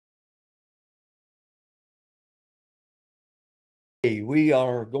We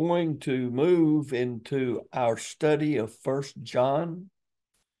are going to move into our study of First John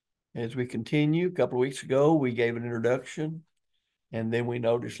as we continue. A couple of weeks ago, we gave an introduction, and then we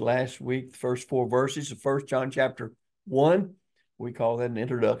noticed last week the first 4 verses of First John chapter 1. We call that an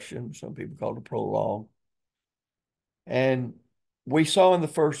introduction. Some people call it a prologue. And we saw in the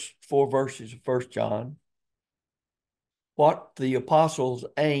first 4 verses of First John what the apostles'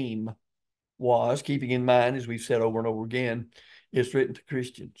 aim was, keeping in mind, as we've said over and over again, it's written to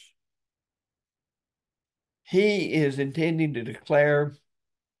Christians. He is intending to declare,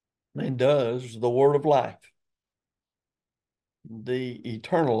 and does, the word of life, the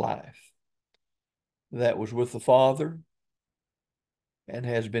eternal life that was with the Father and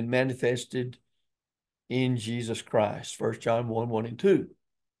has been manifested in Jesus Christ. 1 John 1, and 2.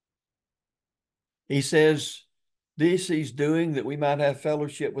 He says, this he's doing that we might have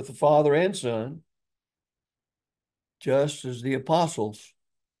fellowship with the Father and Son, just as the apostles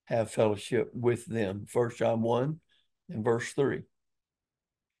have fellowship with them. 1 John 1 and verse 3.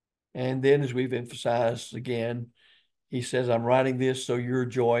 And then, as we've emphasized again, he says, I'm writing this so your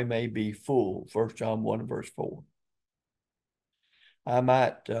joy may be full. 1 John 1 and verse 4. I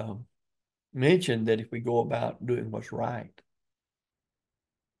might mention that if we go about doing what's right,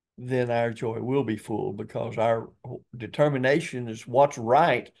 then our joy will be full, because our determination is what's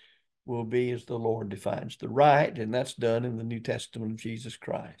right will be as the Lord defines the right, and that's done in the New Testament of Jesus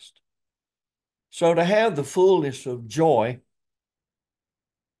Christ. So to have the fullness of joy,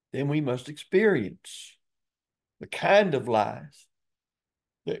 then we must experience the kind of life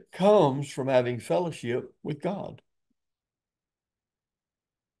that comes from having fellowship with God.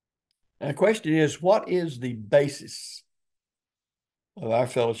 And the question is, what is the basis of our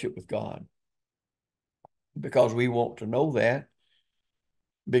fellowship with God? Because we want to know that,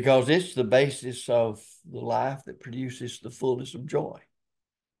 because it's the basis of the life that produces the fullness of joy.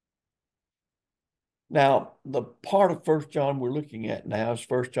 Now, the part of 1 John we're looking at now is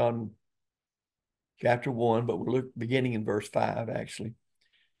 1 John chapter 1, but we're beginning in verse 5, actually.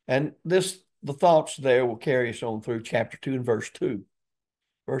 And the thoughts there will carry us on through chapter 2 and verse 2.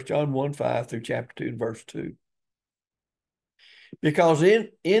 1 John 1, 5 through chapter 2 and verse 2. Because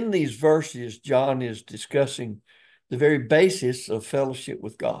in these verses, John is discussing the very basis of fellowship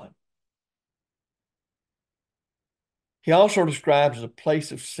with God. He also describes the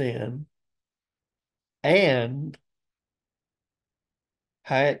place of sin and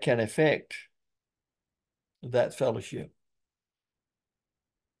how it can affect that fellowship.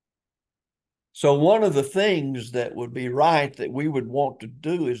 So one of the things that would be right that we would want to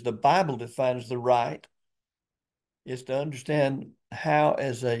do, is the Bible defines the right, is to understand how,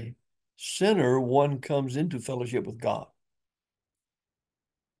 as a sinner, one comes into fellowship with God.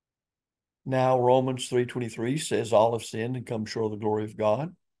 Now, Romans 3:23 says all have sinned and come short of the glory of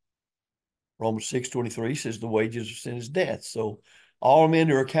God. Romans 6:23 says the wages of sin is death. So all men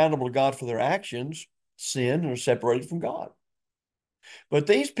who are accountable to God for their actions sin and are separated from God. But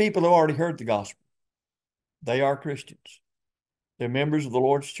these people have already heard the gospel. They are Christians. They're members of the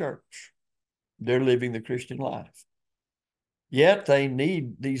Lord's church. They're living the Christian life. Yet they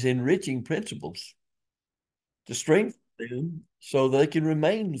need these enriching principles to strengthen them so they can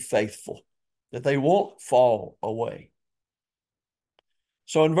remain faithful, that they won't fall away.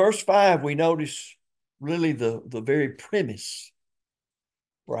 So in verse 5, we notice really the very premise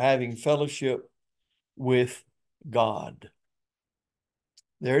for having fellowship with God.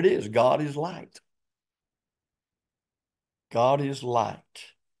 There it is. God is light. God is light.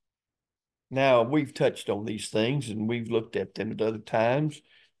 Now, we've touched on these things and we've looked at them at other times,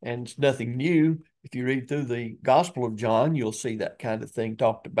 and it's nothing new. If you read through the Gospel of John, you'll see that kind of thing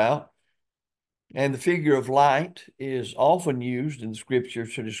talked about. And the figure of light is often used in the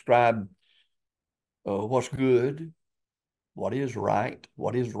scriptures to describe what's good, what is right,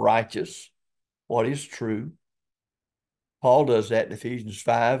 what is righteous, what is true. Paul does that in Ephesians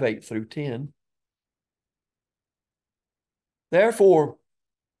 5, 8 through 10. Therefore,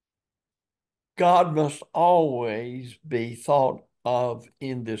 God must always be thought of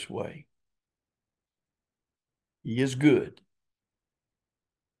in this way. He is good.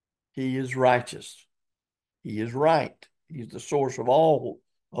 He is righteous. He is right. He is the source of all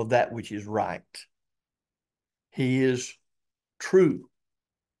of that which is right. He is true.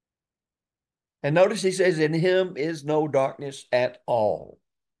 And notice he says, in him is no darkness at all.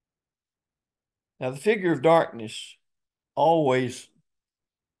 Now, the figure of darkness always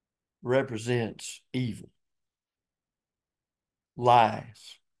represents evil,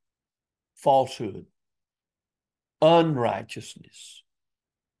 lies, falsehood, unrighteousness.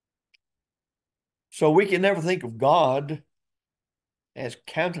 So we can never think of God as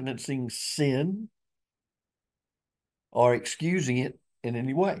countenancing sin or excusing it in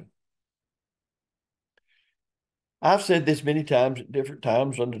any way. I've said this many times at different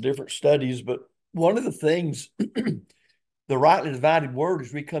times under different studies, but one of the things the rightly divided word,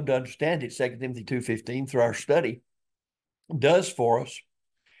 as we come to understand it, 2 Timothy 2:15, through our study, does for us,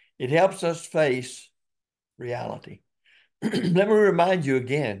 it helps us face reality. Let me remind you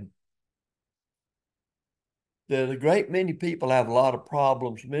again that a great many people have a lot of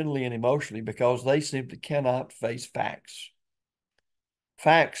problems mentally and emotionally because they simply cannot face facts.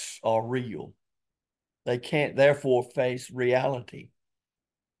 Facts are real. They can't therefore face reality.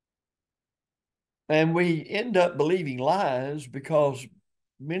 And we end up believing lies because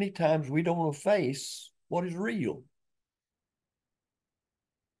many times we don't want to face what is real.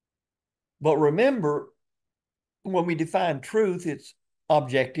 But remember, when we define truth, it's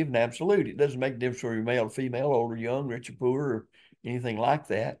objective and absolute. It doesn't make a difference whether you're male or female, old or young, rich or poor, or anything like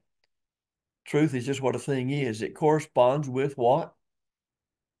that. Truth is just what a thing is. It corresponds with what?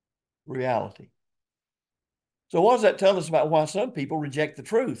 Reality. So what does that tell us about why some people reject the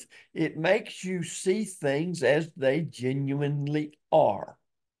truth? It makes you see things as they genuinely are.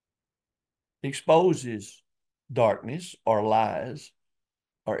 It exposes darkness or lies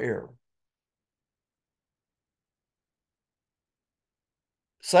or error.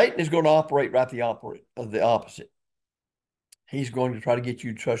 Satan is going to operate right the opposite. He's going to try to get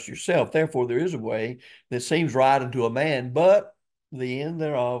you to trust yourself. Therefore, there is a way that seems right unto a man, but the end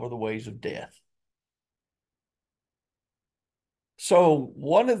thereof are the ways of death. So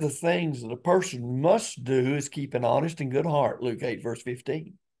one of the things that a person must do is keep an honest and good heart, Luke 8, verse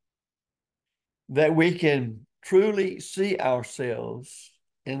 15, that we can truly see ourselves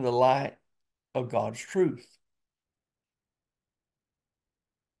in the light of God's truth.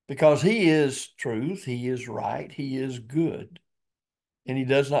 Because he is truth, he is right, he is good, and he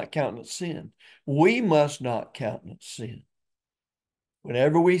does not countenance sin. We must not countenance sin.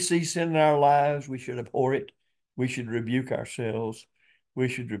 Whenever we see sin in our lives, we should abhor it. We should rebuke ourselves. We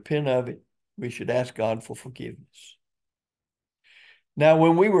should repent of it. We should ask God for forgiveness. Now,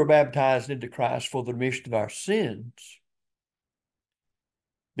 when we were baptized into Christ for the remission of our sins,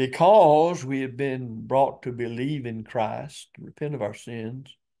 because we have been brought to believe in Christ, repent of our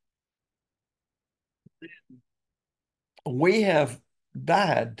sins, we have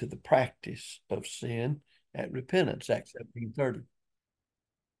died to the practice of sin at repentance, Acts 17:30.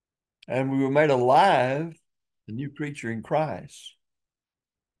 And we were made alive, a new creature in Christ,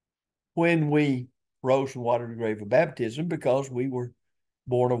 when we rose from water to the grave of baptism, because we were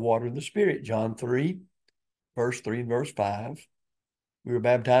born of water and the Spirit. John 3, verse 3 and verse 5. We were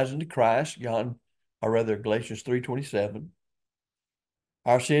baptized into Christ, Galatians 3:27.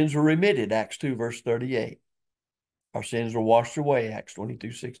 Our sins were remitted, Acts 2, verse 38. Our sins were washed away, Acts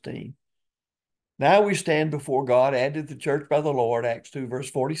 22:16. Now we stand before God, added to the church by the Lord, Acts 2, verse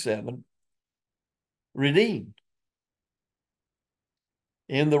 47, redeemed.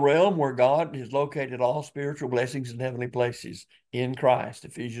 In the realm where God has located all spiritual blessings in heavenly places in Christ,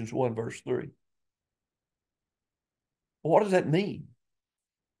 Ephesians 1, verse 3. What does that mean?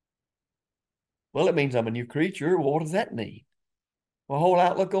 Well, it means I'm a new creature. Well, what does that mean? My whole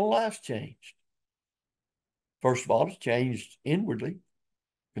outlook on life's changed. First of all, it's changed inwardly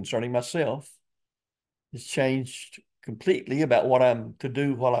concerning myself. It's changed completely about what I'm to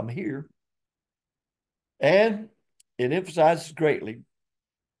do while I'm here. And it emphasizes greatly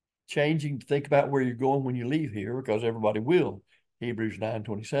changing to think about where you're going when you leave here, because everybody will. Hebrews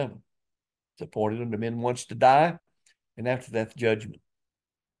 9:27. It's appointed unto men once to die, and after that, the judgment.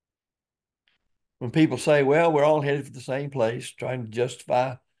 When people say, well, we're all headed for the same place, trying to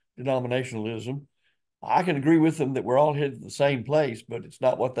justify denominationalism, I can agree with them that we're all headed to the same place, but it's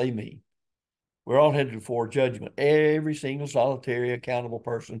not what they mean. We're all headed for judgment. Every single solitary accountable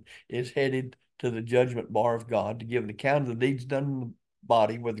person is headed to the judgment bar of God to give an account of the deeds done in the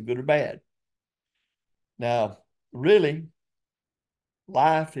body, whether good or bad. Now, really,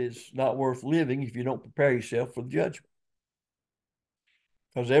 life is not worth living if you don't prepare yourself for the judgment.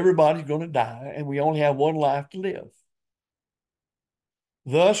 Because everybody's going to die, and we only have one life to live.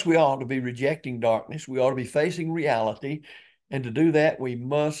 Thus, we ought to be rejecting darkness. We ought to be facing reality. And to do that, we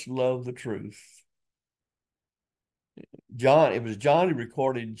must love the truth. It was John who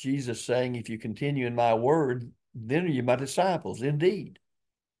recorded Jesus saying, if you continue in my word, then are you my disciples indeed.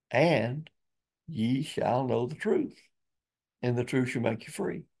 And ye shall know the truth, and the truth shall make you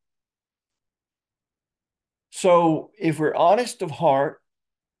free. So if we're honest of heart,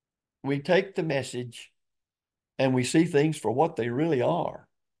 we take the message and we see things for what they really are.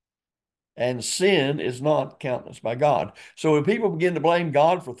 And sin is not countenanced by God. So when people begin to blame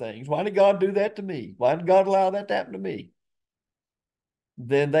God for things, why did God do that to me? Why did God allow that to happen to me?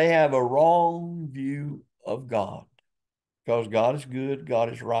 Then they have a wrong view of God. Because God is good,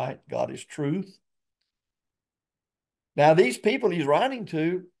 God is right, God is truth. Now, these people he's writing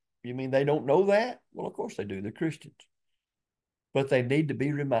to, you mean they don't know that? Well, of course they do. They're Christians. But they need to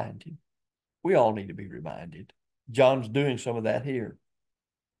be reminded. We all need to be reminded. John's doing some of that here.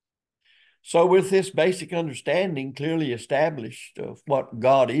 So, with this basic understanding clearly established of what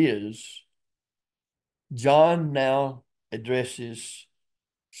God is, John now addresses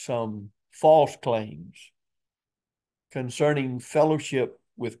some false claims concerning fellowship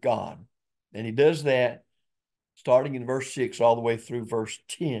with God. And he does that starting in verse 6 all the way through verse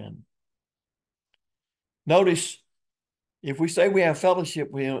 10. Notice, if we say we have fellowship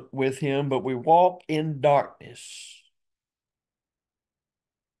with him, but we walk in darkness,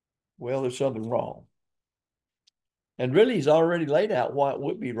 well, there's something wrong. And really, he's already laid out why it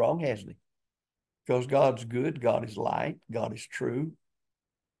would be wrong, hasn't he? Because God's good, God is light, God is true.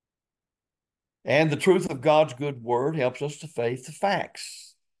 And the truth of God's good word helps us to face the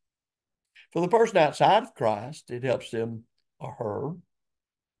facts. For the person outside of Christ, it helps them or her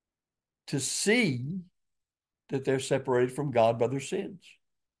to see that they're separated from God by their sins.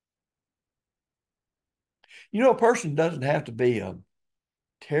 You know, a person doesn't have to be a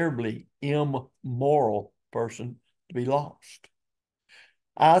terribly immoral person to be lost.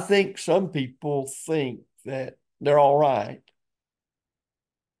 I think some people think that they're all right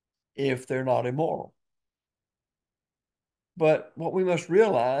if they're not immoral. But what we must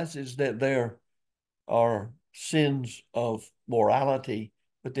realize is that there are sins of morality,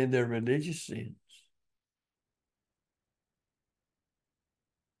 but then there are religious sins.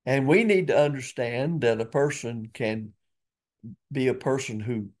 And we need to understand that a person can be a person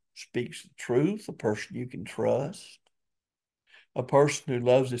who speaks the truth, a person you can trust, a person who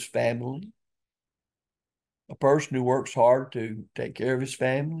loves his family, a person who works hard to take care of his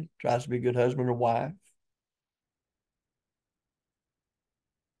family, tries to be a good husband or wife,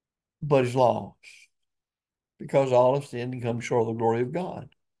 but is lost because all have sinned and come short of the glory of God.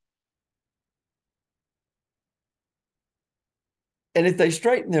 And if they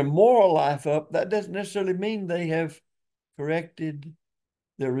straighten their moral life up, that doesn't necessarily mean they have corrected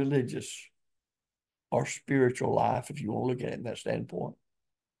their religious or spiritual life, if you want to look at it in that standpoint.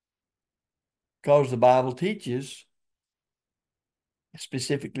 Because the Bible teaches,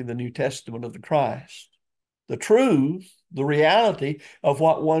 specifically the New Testament of the Christ, the truth, the reality of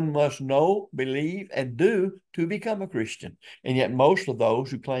what one must know, believe, and do to become a Christian. And yet most of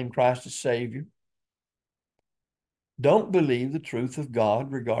those who claim Christ as Savior don't believe the truth of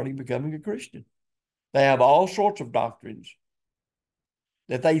God regarding becoming a Christian. They have all sorts of doctrines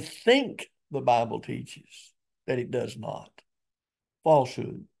that they think the Bible teaches that it does not.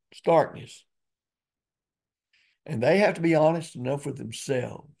 Falsehood, it's darkness. And they have to be honest enough with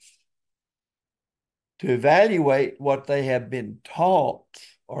themselves to evaluate what they have been taught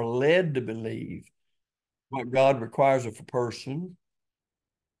or led to believe, what God requires of a person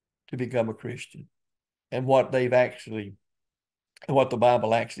to become a Christian, and what they've actually, and what the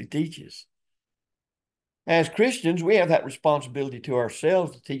Bible actually teaches. As Christians, we have that responsibility to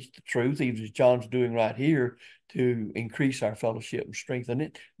ourselves to teach the truth, even as John's doing right here, to increase our fellowship and strengthen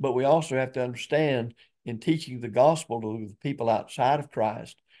it. But we also have to understand, in teaching the gospel to the people outside of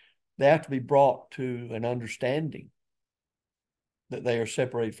Christ, they have to be brought to an understanding that they are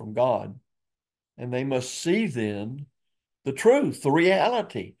separated from God. And they must see then the truth, the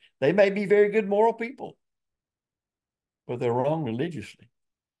reality. They may be very good moral people, but they're wrong religiously.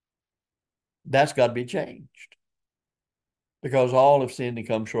 That's got to be changed because all have sinned and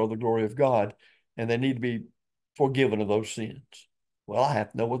come short of the glory of God, and they need to be forgiven of those sins. Well, I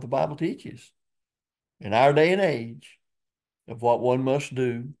have to know what the Bible teaches in our day and age of what one must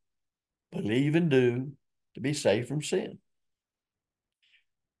do, believe, and do to be saved from sin.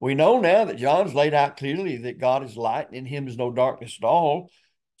 We know now that John's laid out clearly that God is light and in him is no darkness at all.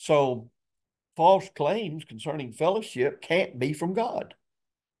 So false claims concerning fellowship can't be from God.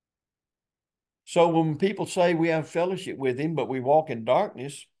 So when people say we have fellowship with him, but we walk in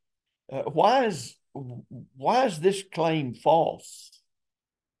darkness, why is this claim false?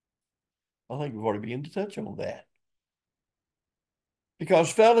 I think we've already begun to touch on that.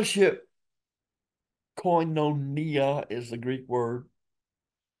 Because fellowship, koinonia is the Greek word,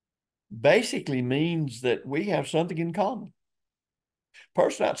 basically means that we have something in common. A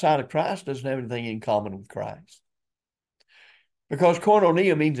person outside of Christ doesn't have anything in common with Christ. Because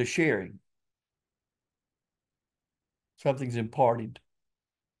koinonia means a sharing. Something's imparted.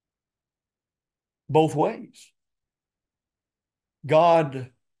 both ways.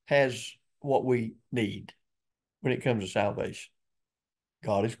 God has what we need when it comes to salvation.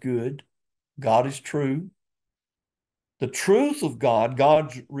 God is good. God is true. The truth of God,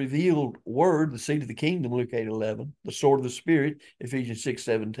 God's revealed word, the seed of the kingdom, Luke 8:11, the sword of the Spirit, Ephesians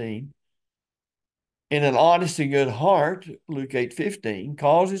 6:17, and an honest and good heart, Luke 8:15,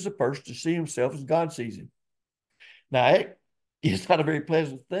 causes a person to see himself as God sees him. Now, it's not a very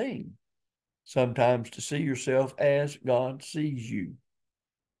pleasant thing sometimes to see yourself as God sees you.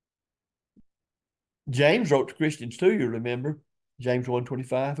 James wrote to Christians too, you remember, James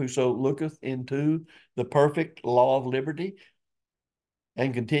 1:25, whoso looketh into the perfect law of liberty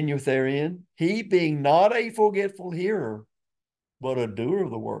and continueth therein, he being not a forgetful hearer, but a doer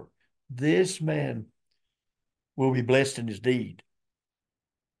of the work, this man will be blessed in his deed.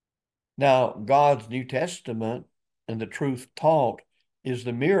 Now, God's New Testament and the truth taught is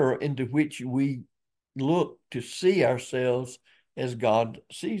the mirror into which we look to see ourselves as God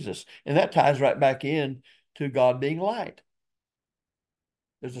sees us. And that ties right back in to God being light.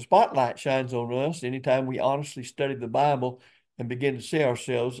 There's a spotlight shines on us anytime we honestly study the Bible and begin to see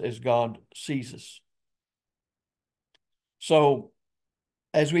ourselves as God sees us. So,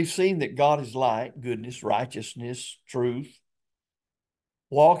 as we've seen that God is light, goodness, righteousness, truth,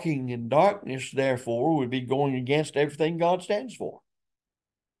 walking in darkness, therefore, would be going against everything God stands for.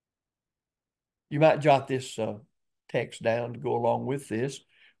 You might jot this text down to go along with this,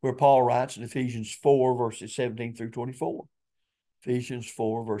 where Paul writes in Ephesians 4, verses 17 through 24. Ephesians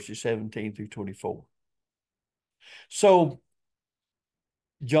 4, verses 17 through 24. So,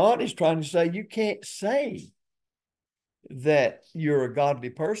 John is trying to say you can't say that you're a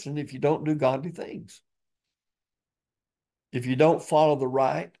godly person if you don't do godly things. If you don't follow the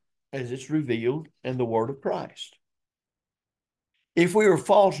right as it's revealed in the word of Christ. If we are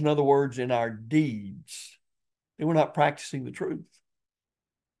false, in other words, in our deeds, then we're not practicing the truth.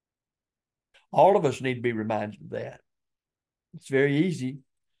 All of us need to be reminded of that. It's very easy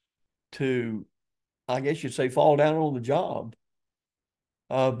to, I guess you'd say, fall down on the job,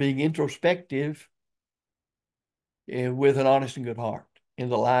 being introspective and with an honest and good heart in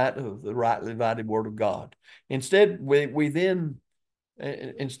the light of the rightly divided word of God. Instead, we then,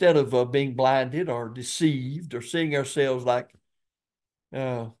 instead of being blinded or deceived or seeing ourselves like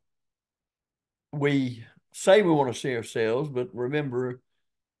we say we want to see ourselves, but remember,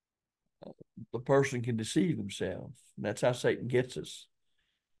 the person can deceive themselves. And that's how Satan gets us.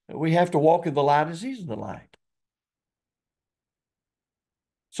 We have to walk in the light as he's in the light.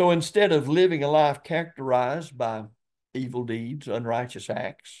 So instead of living a life characterized by evil deeds, unrighteous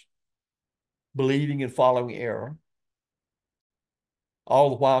acts, believing and following error,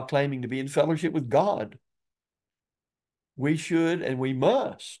 all the while claiming to be in fellowship with God, we should and we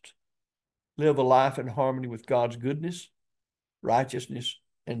must live a life in harmony with God's goodness, righteousness,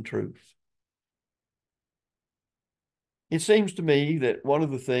 and truth. It seems to me that one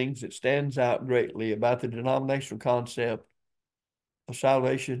of the things that stands out greatly about the denominational concept of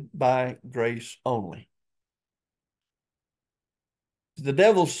salvation by grace only. The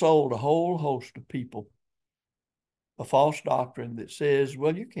devil sold a whole host of people a false doctrine that says,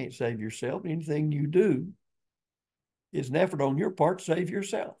 well, you can't save yourself. Anything you do is an effort on your part to save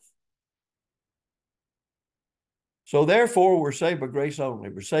yourself. So therefore, we're saved by grace only.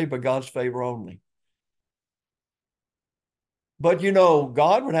 We're saved by God's favor only. But you know,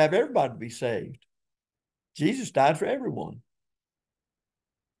 God would have everybody be saved. Jesus died for everyone.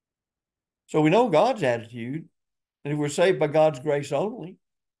 So we know God's attitude. And if we're saved by God's grace only,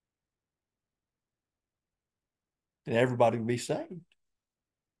 then everybody will be saved.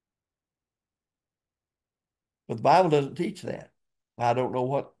 But the Bible doesn't teach that. I don't know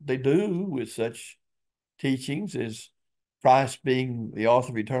what they do with such teachings as Christ being the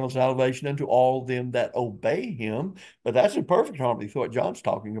author of eternal salvation unto all them that obey him. But that's in perfect harmony with what John's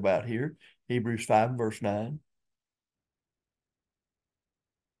talking about here, Hebrews 5 verse 9.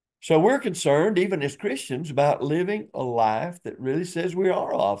 So we're concerned, even as Christians, about living a life that really says we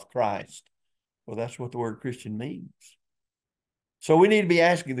are of Christ. Well, that's what the word Christian means. So we need to be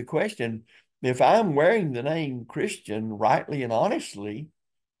asking the question, if I'm wearing the name Christian rightly and honestly,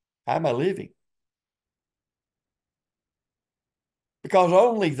 how am I living? Because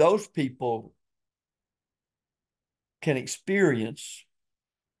only those people can experience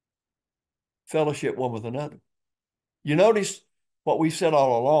fellowship one with another. You notice what we've said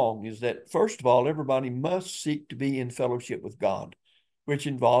all along is that, first of all, everybody must seek to be in fellowship with God, which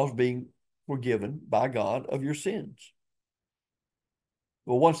involves being forgiven by God of your sins.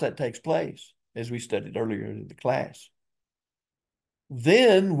 Well, once that takes place, as we studied earlier in the class,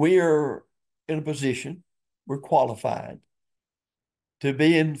 then we're in a position, we're qualified to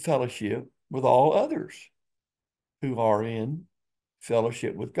be in fellowship with all others who are in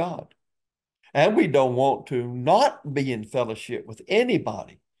fellowship with God. And we don't want to not be in fellowship with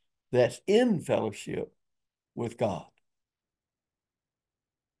anybody that's in fellowship with God.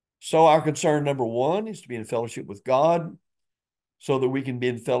 So our concern number one is to be in fellowship with God so that we can be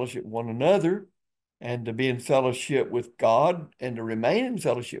in fellowship with one another. And to be in fellowship with God and to remain in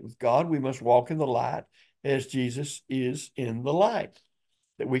fellowship with God, we must walk in the light as Jesus is in the light,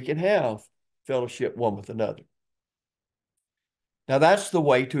 that we can have fellowship one with another. Now, that's the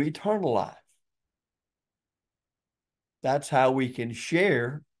way to eternal life. That's how we can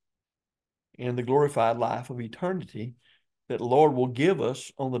share in the glorified life of eternity that the Lord will give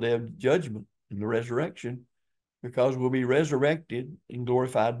us on the day of judgment and the resurrection, because we'll be resurrected in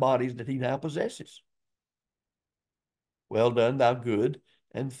glorified bodies that he now possesses. Well done, thou good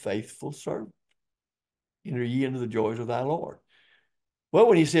and faithful servant. Enter ye into the joys of thy Lord. Well,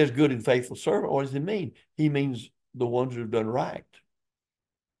 when he says good and faithful servant, what does it mean? He means the ones who have done right,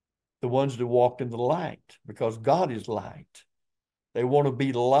 the ones that walked in the light, because God is light. They want to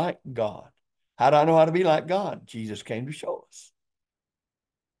be like God. How do I know how to be like God? Jesus came to show us.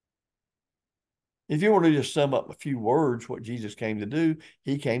 If you want to just sum up a few words what Jesus came to do,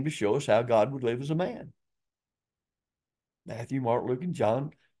 he came to show us how God would live as a man. Matthew, Mark, Luke, and John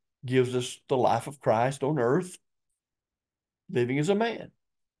gives us the life of Christ on earth, living as a man.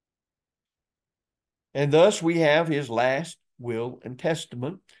 And thus we have his last will and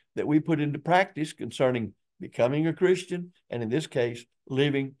testament that we put into practice concerning becoming a Christian, and in this case,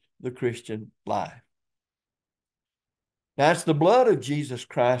 living the Christian life. Now, it's the blood of Jesus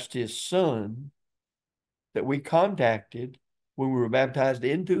Christ, his son, that we contacted when we were baptized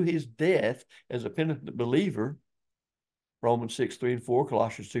into his death as a penitent believer, Romans 6:3-4,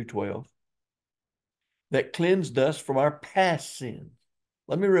 Colossians 2:12, that cleansed us from our past sins.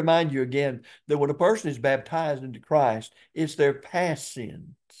 Let me remind you again that when a person is baptized into Christ, it's their past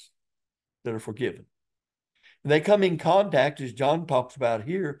sins that are forgiven. And they come in contact, as John talks about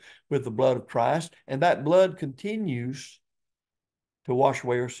here, with the blood of Christ, and that blood continues to wash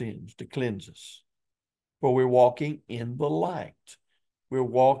away our sins, to cleanse us. For we're walking in the light. We're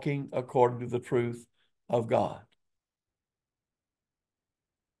walking according to the truth of God.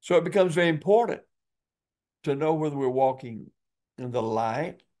 So it becomes very important to know whether we're walking in the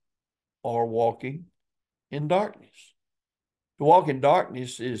light or walking in darkness. To walk in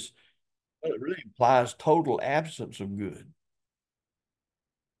darkness is, well, it really implies total absence of good.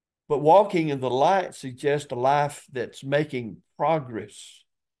 But walking in the light suggests a life that's making progress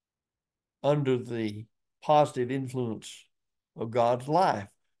under the positive influence of God's life,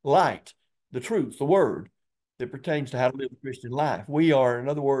 light, the truth, the word that pertains to how to live a Christian life. We are, in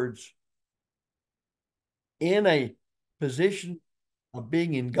other words, in a position of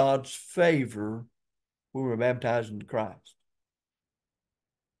being in God's favor when we're baptized into Christ.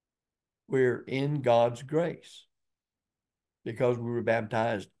 We're in God's grace because we were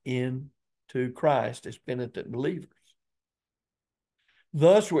baptized into Christ as penitent believers.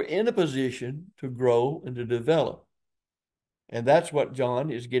 Thus, we're in a position to grow and to develop. And that's what John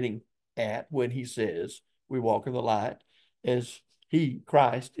is getting at when he says we walk in the light as he,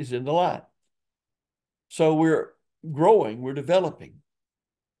 Christ, is in the light. So we're growing, we're developing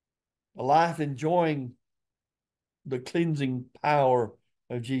a life enjoying the cleansing power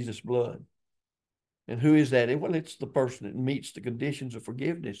of Jesus' blood. And who is that? Well, it's the person that meets the conditions of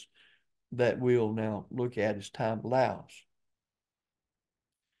forgiveness that we'll now look at as time allows.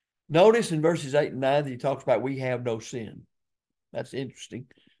 Notice in verses 8 and 9 that he talks about we have no sin. That's interesting.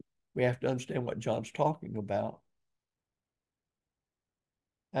 We have to understand what John's talking about.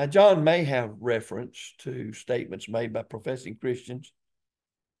 Now, John may have reference to statements made by professing Christians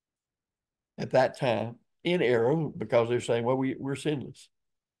at that time in error because they're saying, well, we're sinless.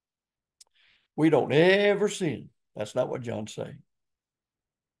 We don't ever sin. That's not what John's saying.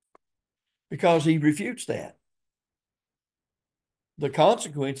 Because he refutes that. The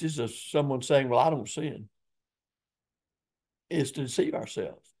consequences of someone saying, well, I don't sin, is to deceive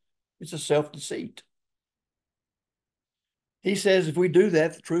ourselves. It's a self-deceit. He says if we do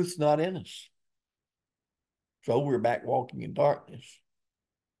that, the truth's not in us. So we're back walking in darkness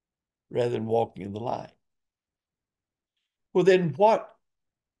rather than walking in the light. Well, then what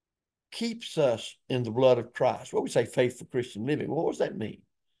keeps us in the blood of Christ? Well, we say faithful Christian living. Well, what does that mean?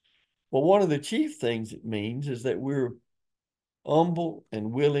 Well, one of the chief things it means is that we're humble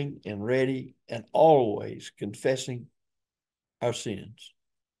and willing and ready and always confessing our sins.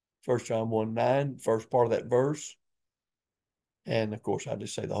 1 John 1:9, first part of that verse. And of course, I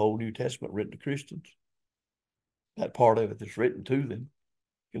just say the whole New Testament written to Christians. That part of it that's written to them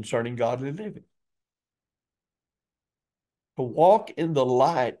concerning godly living. To walk in the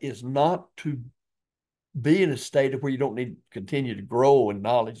light is not to be in a state of where you don't need to continue to grow in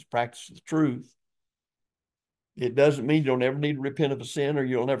knowledge, practice the truth. It doesn't mean you don't ever need to repent of a sin or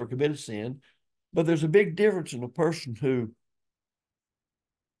you'll never commit a sin. But there's a big difference in a person who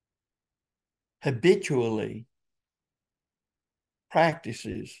habitually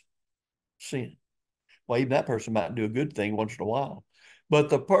practices sin. Well, even that person might do a good thing once in a while. But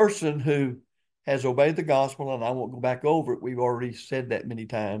the person who has obeyed the gospel, and I won't go back over it, we've already said that many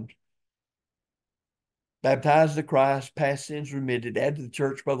times, baptized to Christ, past sins remitted, added to the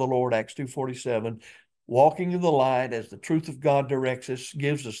church by the Lord, Acts 2:47, walking in the light as the truth of God directs us,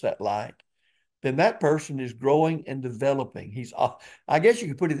 gives us that light, then that person is growing and developing. I guess you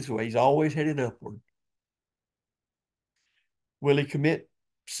could put it this way, he's always headed upward. Will he commit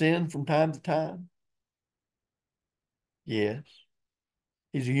sin from time to time? Yes.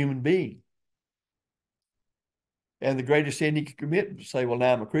 He's a human being. And the greatest sin he could commit is to say, well,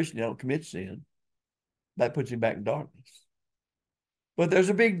 now I'm a Christian, I don't commit sin. That puts him back in darkness. But there's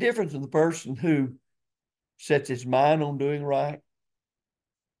a big difference in the person who sets his mind on doing right,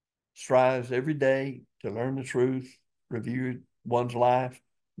 strives every day to learn the truth, review one's life,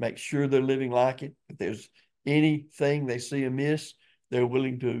 make sure they're living like it. If there's anything they see amiss, they're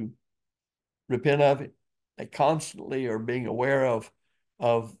willing to repent of it. They constantly are being aware of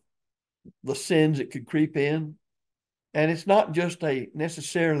the sins that could creep in. And it's not just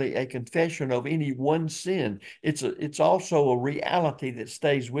necessarily a confession of any one sin. It's also a reality that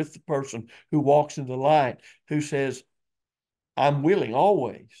stays with the person who walks in the light, who says, I'm willing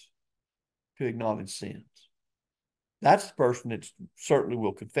always to acknowledge sins. That's the person that certainly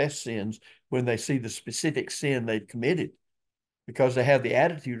will confess sins when they see the specific sin they've committed, because they have the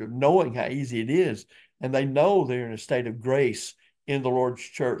attitude of knowing how easy it is, and they know they're in a state of grace in the Lord's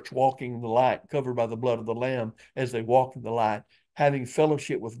church, walking in the light, covered by the blood of the Lamb as they walk in the light, having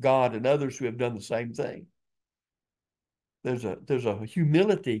fellowship with God and others who have done the same thing. There's a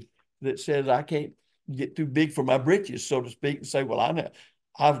humility that says, I can't get too big for my britches, so to speak, and say, well,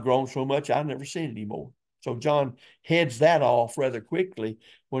 I've grown so much, I've never sin anymore. So John heads that off rather quickly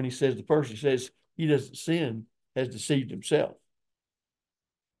when he says the person says he doesn't sin has deceived himself.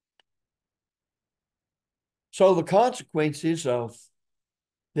 So the consequences of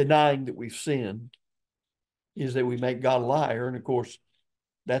denying that we've sinned is that we make God a liar. And of course,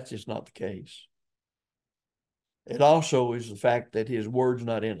 that's just not the case. It also is the fact that his word's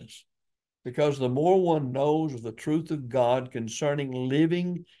not in us. Because the more one knows of the truth of God concerning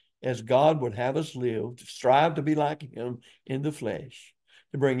living as God would have us live, to strive to be like him in the flesh,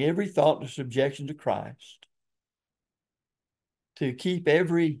 to bring every thought into subjection to Christ, to keep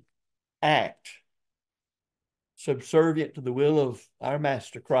every act subservient to the will of our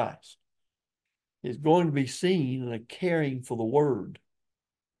Master Christ, is going to be seen in a caring for the Word.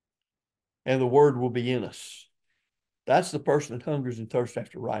 And the Word will be in us. That's the person that hungers and thirsts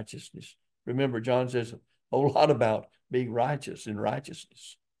after righteousness. Remember, John says a whole lot about being righteous in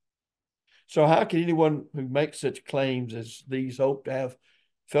righteousness. So how can anyone who makes such claims as these hope to have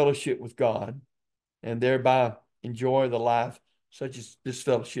fellowship with God and thereby enjoy the life such as this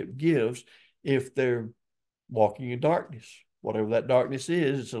fellowship gives if they're walking in darkness? Whatever that darkness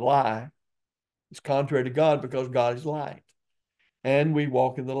is, it's a lie. It's contrary to God, because God is light. And we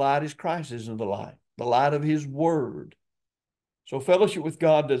walk in the light as Christ is in the light of his word. So fellowship with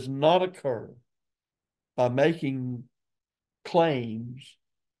God does not occur by making claims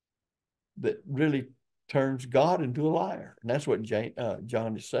that really turns God into a liar. And that's what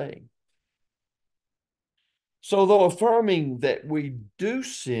John is saying. So though affirming that we do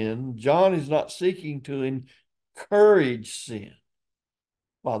sin, John is not seeking to encourage sin.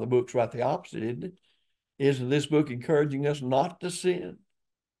 Well, the book's right the opposite, isn't it? Isn't this book encouraging us not to sin?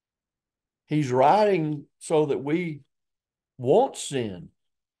 He's writing so that we won't sin.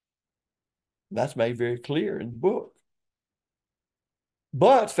 That's made very clear in the book.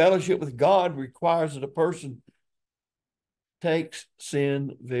 But fellowship with God requires that a person takes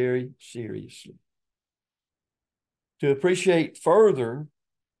sin very seriously. To appreciate further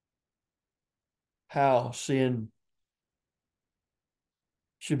how sin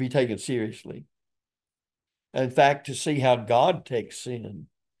should be taken seriously, in fact, to see how God takes sin,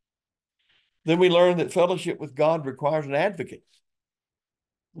 then we learn that fellowship with God requires an advocate.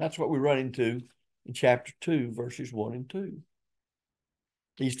 That's what we run into in chapter 2, verses 1 and 2.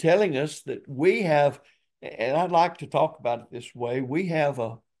 He's telling us that we have, and I'd like to talk about it this way, we have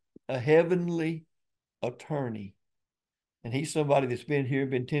a heavenly attorney And he's somebody that's been here,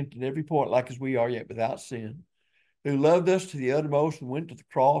 been tempted in every point like as we are, yet without sin, who loved us to the uttermost and went to the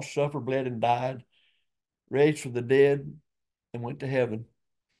cross, suffered, bled, and died, raised from the dead, and went to heaven.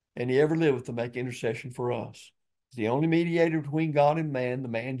 And he ever liveth to make intercession for us. He's the only mediator between God and man, the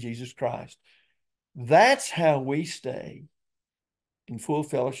man Jesus Christ. That's how we stay in full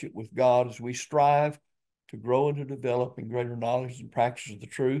fellowship with God as we strive to grow and to develop in greater knowledge and practice of the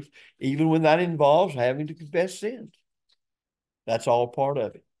truth, even when that involves having to confess sins. That's all part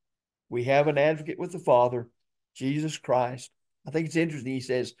of it. We have an advocate with the Father, Jesus Christ. I think it's interesting. He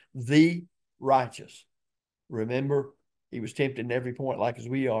says, the righteous. Remember, he was tempted in every point like as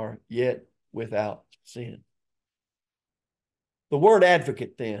we are, yet without sin. The word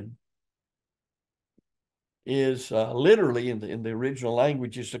advocate then is literally in the original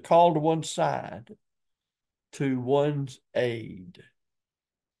language is to call to one's side, to one's aid.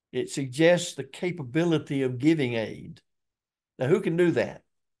 It suggests the capability of giving aid. Now, who can do that?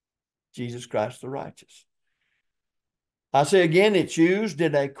 Jesus Christ the righteous. I say again, it's used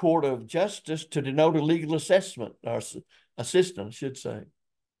in a court of justice to denote a legal assessment, or assistant, I should say,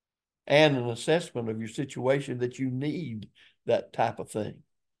 and an assessment of your situation that you need that type of thing.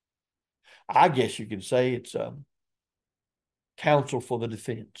 I guess you can say it's counsel for the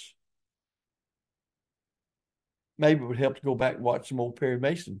defense. Maybe it would help to go back and watch some old Perry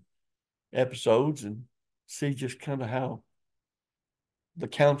Mason episodes and see just kind of how the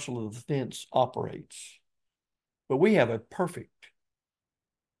counsel of the defense operates. But we have a perfect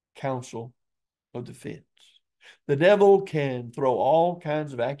counsel of defense. The devil can throw all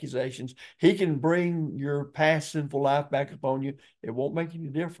kinds of accusations. He can bring your past sinful life back upon you. It won't make any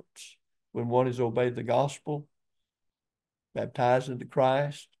difference when one has obeyed the gospel, baptized into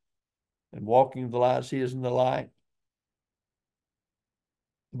Christ, and walking the lives he is in the light.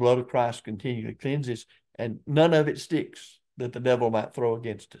 The blood of Christ continually cleanses, and none of it sticks that the devil might throw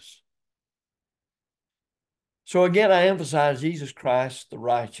against us. So again, I emphasize Jesus Christ, the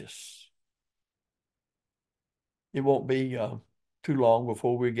righteous. It won't be too long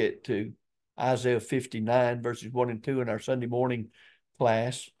before we get to Isaiah 59, verses 1 and 2 in our Sunday morning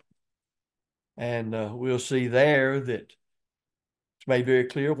class. And we'll see there that it's made very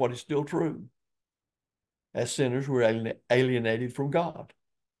clear what is still true. As sinners, we're alienated from God.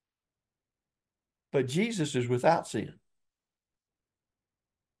 But Jesus is without sin.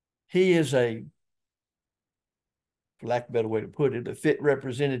 He is a, for lack of a better way to put it, a fit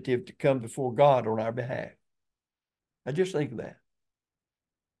representative to come before God on our behalf. Now just think of that.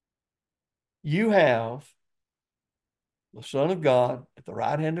 You have the Son of God at the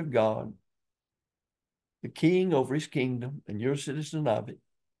right hand of God, the king over his kingdom, and you're a citizen of it.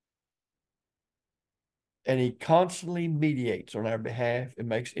 And he constantly mediates on our behalf and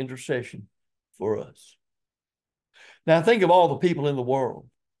makes intercession for us. Now think of all the people in the world,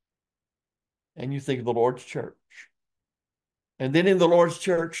 and you think of the Lord's church. And then in the Lord's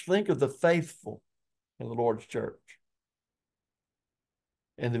church, think of the faithful in the Lord's church.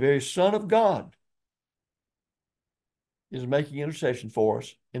 And the very Son of God is making intercession for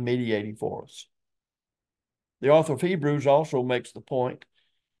us and mediating for us. The author of Hebrews also makes the point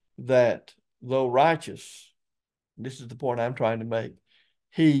that though righteous, this is the point I'm trying to make,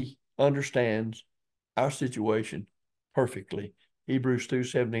 he understands our situation perfectly. Hebrews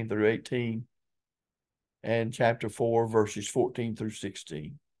 2:17 through 18 and chapter 4, verses 14 through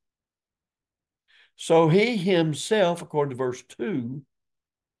 16. So he himself, according to verse 2,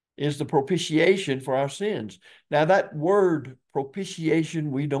 is the propitiation for our sins. Now that word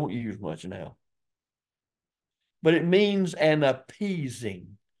propitiation we don't use much now, but it means an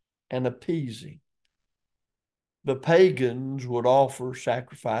appeasing, an appeasing. The pagans would offer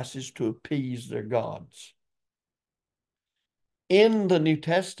sacrifices to appease their gods. In the New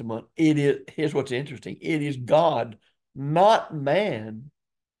Testament, here's what's interesting. It is God, not man,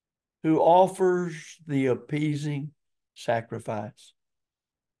 who offers the appeasing sacrifice.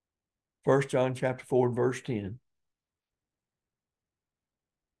 1 John chapter 4, verse 10.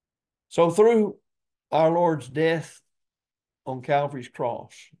 So through our Lord's death on Calvary's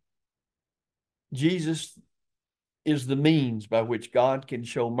cross, Jesus is the means by which God can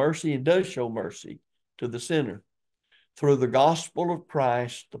show mercy and does show mercy to the sinner through the gospel of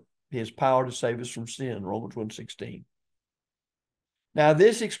Christ, his power to save us from sin, Romans 1:16. Now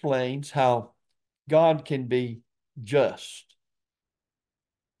this explains how God can be just,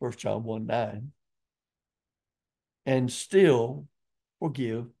 1 John 1:9, and still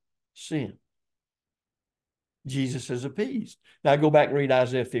forgive sin. Jesus is appeased. Now go back and read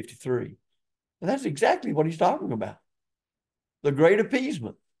Isaiah 53. And that's exactly what he's talking about. The great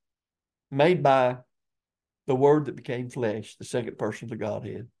appeasement made by the Word that became flesh, the second person of the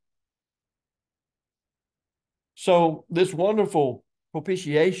Godhead. So this wonderful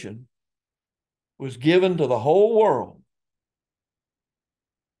propitiation was given to the whole world,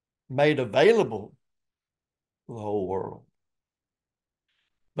 made available to the whole world.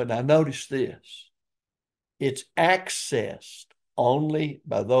 But now notice this. It's accessed only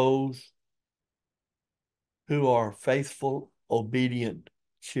by those who are faithful, obedient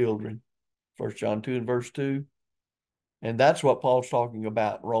children. 1 John 2 and verse 2. And that's what Paul's talking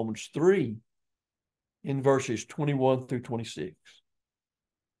about, Romans 3 in verses 21 through 26.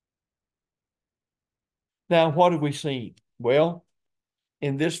 Now, what have we seen? Well,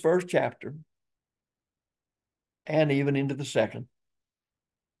 in this first chapter, and even into the second,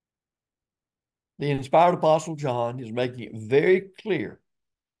 the inspired apostle John is making it very clear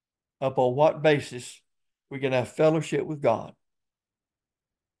upon what basis we can have fellowship with God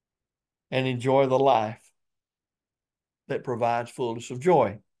and enjoy the life that provides fullness of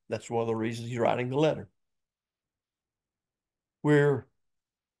joy. That's one of the reasons he's writing the letter. We're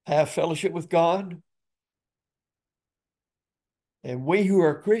have fellowship with God, and we who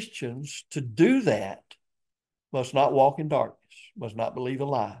are Christians, to do that, must not walk in darkness, must not believe a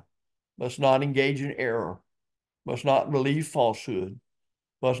lie, must not engage in error, must not believe falsehood,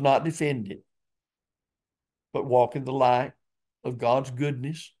 must not defend it, but walk in the light of God's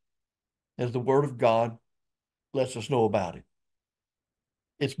goodness as the Word of God lets us know about it.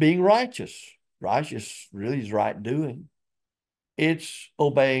 It's being righteous. Righteous really is right doing. It's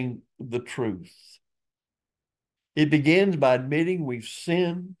obeying the truth. It begins by admitting we've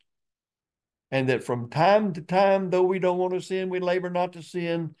sinned, and that from time to time, though we don't want to sin, we labor not to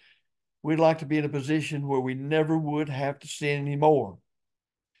sin. We'd like to be in a position where we never would have to sin anymore.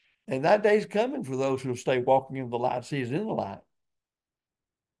 And that day's coming for those who will stay walking in the light, see is in the light.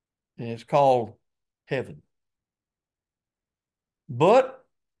 And it's called heaven. But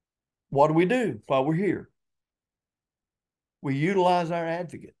what do we do while we're here? We utilize our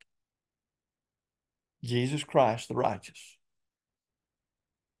advocate, Jesus Christ, the righteous.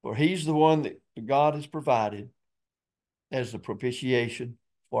 For he's the one that God has provided as the propitiation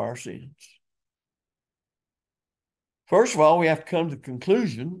for our sins. First of all, we have to come to the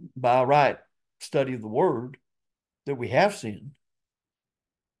conclusion by right study of the Word that we have sinned.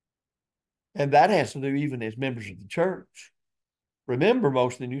 And that has to do even as members of the church. Remember,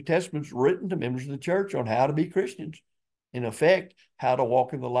 most of the New Testament's written to members of the church on how to be Christians. In effect, how to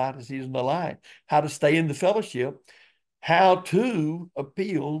walk in the light as he is in the light, how to stay in the fellowship, how to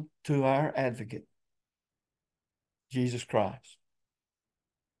appeal to our advocate, Jesus Christ.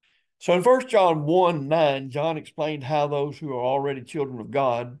 So in 1 John 1:9, John explained how those who are already children of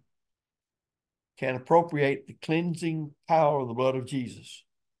God can appropriate the cleansing power of the blood of Jesus.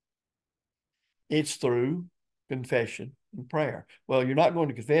 It's through confession and prayer. Well, you're not going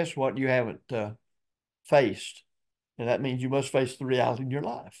to confess what you haven't faced. And that means you must face the reality in your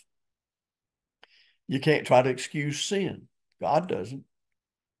life. You can't try to excuse sin. God doesn't.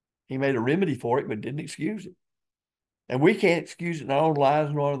 He made a remedy for it, but didn't excuse it. And we can't excuse it in our own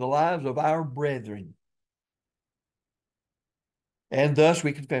lives nor in the lives of our brethren. And thus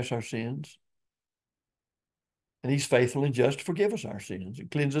we confess our sins. And he's faithful and just to forgive us our sins and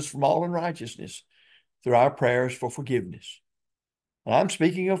cleanse us from all unrighteousness through our prayers for forgiveness. And I'm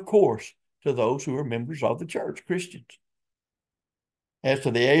speaking, of course, to those who are members of the church, Christians. As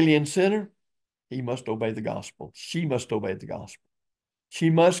to the alien sinner, he must obey the gospel. She must obey the gospel. She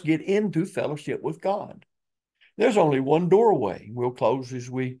must get into fellowship with God. There's only one doorway. We'll close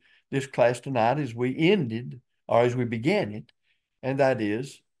this class tonight as we ended, or as we began it, and that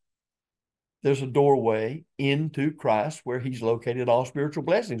is there's a doorway into Christ where he's located all spiritual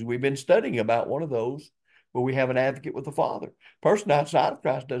blessings. We've been studying about one of those where we have an advocate with the Father. A person outside of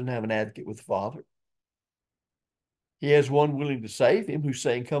Christ doesn't have an advocate with the Father. He has one willing to save him, who's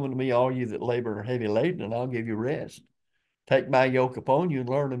saying, "Come unto me, all you that labor and are heavy laden, and I'll give you rest. Take my yoke upon you and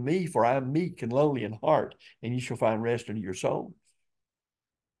learn of me, for I am meek and lowly in heart, and you shall find rest unto your soul."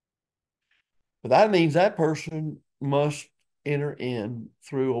 But that means that person must enter in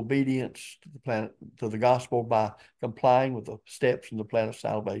through obedience to the gospel by complying with the steps in the plan of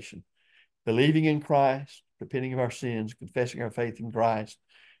salvation, believing in Christ, repenting of our sins, confessing our faith in Christ,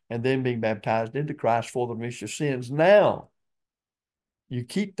 and then being baptized into Christ for the remission of sins. Now, you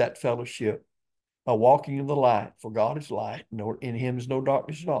keep that fellowship by walking in the light, for God is light, and in him is no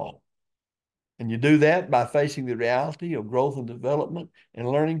darkness at all. And you do that by facing the reality of growth and development and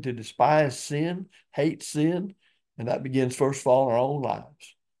learning to despise sin, hate sin, and that begins first of all in our own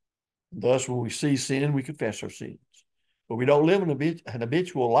lives. Thus, when we see sin, we confess our sins. But we don't live an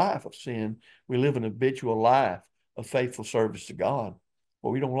habitual life of sin. We live an habitual life of faithful service to God. But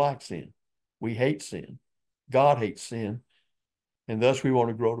we don't like sin. We hate sin. God hates sin. And thus we want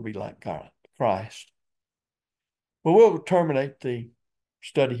to grow to be like Christ. Well, we'll terminate the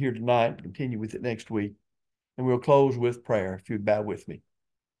study here tonight and continue with it next week. And we'll close with prayer, if you'd bow with me.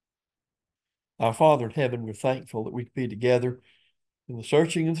 Our Father in heaven, we're thankful that we can be together in the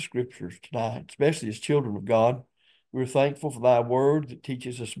searching of the scriptures tonight, especially as children of God. We're thankful for thy word that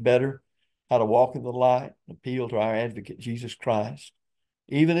teaches us better how to walk in the light and appeal to our advocate, Jesus Christ.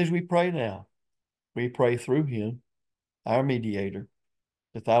 Even as we pray now, we pray through him, our mediator,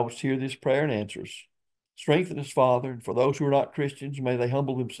 that thou wouldst hear this prayer and answer us. Strengthen us, Father, and for those who are not Christians, may they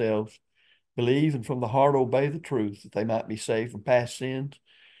humble themselves, believe, and from the heart obey the truth, that they might be saved from past sins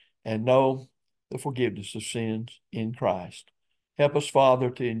and know the forgiveness of sins in Christ. Help us, Father,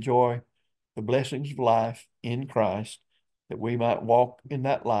 to enjoy the blessings of life in Christ, that we might walk in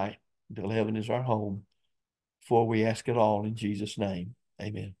that light until heaven is our home. For we ask it all in Jesus' name.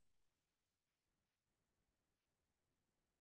 Amen.